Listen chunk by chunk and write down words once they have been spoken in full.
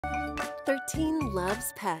13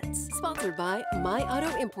 Loves Pets, sponsored by My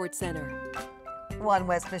Auto Import Center. One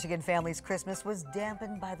West Michigan family's Christmas was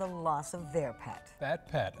dampened by the loss of their pet. That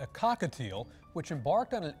pet, a cockatiel, which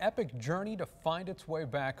embarked on an epic journey to find its way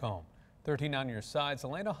back home. 13 on your side's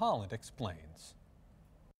Elena Holland explains.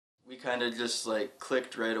 We kind of just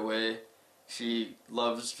clicked right away. She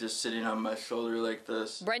loves just sitting on my shoulder like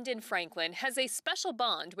this. Brendan Franklin has a special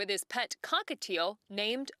bond with his pet cockatiel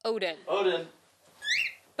named Oden. Oden.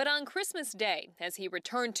 But on Christmas Day, as he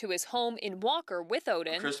returned to his home in Walker with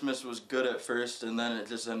Oden, Christmas was good at first, and then it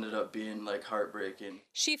just ended up being heartbreaking.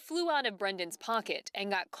 She flew out of Brendan's pocket and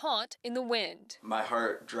got caught in the wind. My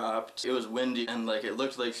heart dropped. It was windy, and it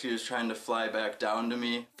looked like she was trying to fly back down to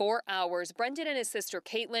me. 4 hours, Brendan and his sister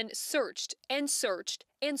Caitlin searched and searched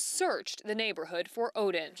and searched the neighborhood for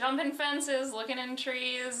Oden. Jumping fences, looking in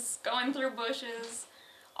trees, going through bushes,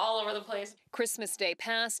 all over the place. Christmas Day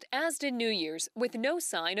passed, as did New Year's, with no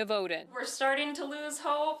sign of Oden. We're starting to lose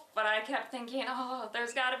hope, but I kept thinking, oh,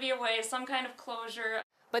 there's got to be a way, some kind of closure.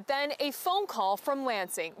 But then a phone call from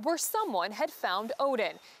Lansing where someone had found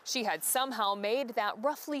Oden. She had somehow made that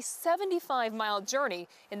roughly 75-mile journey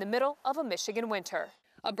in the middle of a Michigan winter.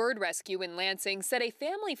 A bird rescue in Lansing said a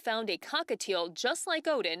family found a cockatiel just like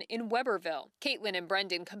Oden in Weberville. Caitlin and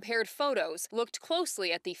Brendan compared photos, looked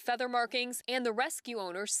closely at the feather markings, and the rescue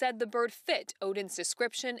owner said the bird fit Oden's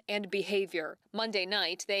description and behavior. Monday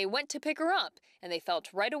night, they went to pick her up, and they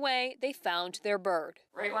felt right away they found their bird.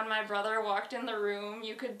 Right when my brother walked in the room,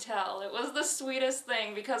 you could tell. It was the sweetest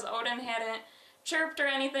thing because Oden hadn't chirped or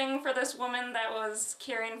anything for this woman that was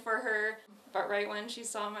caring for her. But right when she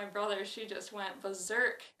saw my brother, she just went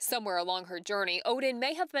berserk. Somewhere along her journey, Oden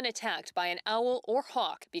may have been attacked by an owl or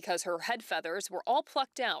hawk because her head feathers were all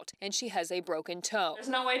plucked out and she has a broken toe. There's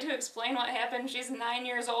no way to explain what happened. She's 9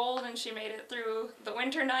 years old and she made it through the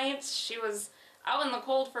winter nights. She was out in the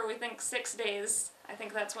cold for, we think, 6 days. I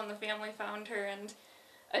think that's when the family found her and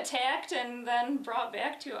attacked and then brought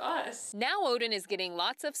back to us. Now Oden is getting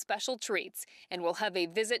lots of special treats and will have a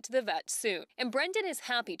visit to the vet soon. And Brendan is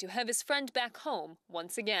happy to have his friend back home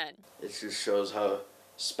once again. It just shows how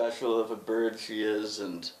special of a bird she is,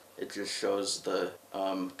 and it just shows the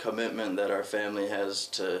commitment that our family has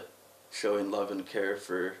to showing love and care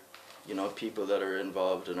for, people that are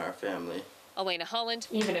involved in our family. Elena Holland.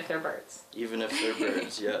 Even if they're birds. Even if they're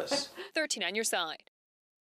birds, yes. 13 on your side.